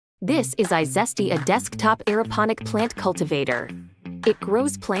This is iZesty, a desktop aeroponic plant cultivator. It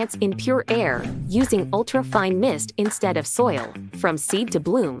grows plants in pure air, using ultra-fine mist instead of soil. From seed to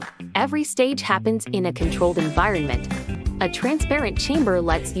bloom, every stage happens in a controlled environment. A transparent chamber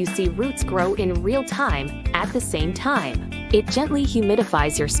lets you see roots grow in real time at the same time. It gently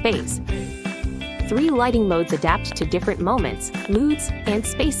humidifies your space. 3 lighting modes adapt to different moments, moods, and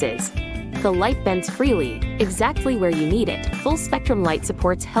spaces. The light bends freely, exactly where you need it. Full spectrum light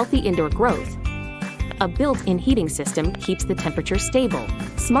supports healthy indoor growth. A built-in heating system keeps the temperature stable.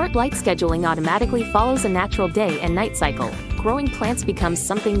 Smart light scheduling automatically follows a natural day and night cycle. Growing plants becomes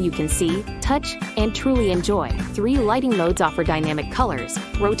something you can see, touch, and truly enjoy. 3 lighting modes offer dynamic colors,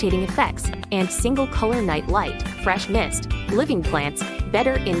 rotating effects, and single-color night light. Fresh mist, living plants,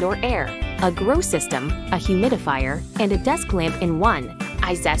 better indoor air. A grow system, a humidifier, and a desk lamp in one.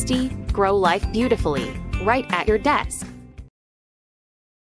 iZesty, grow life beautifully, right at your desk.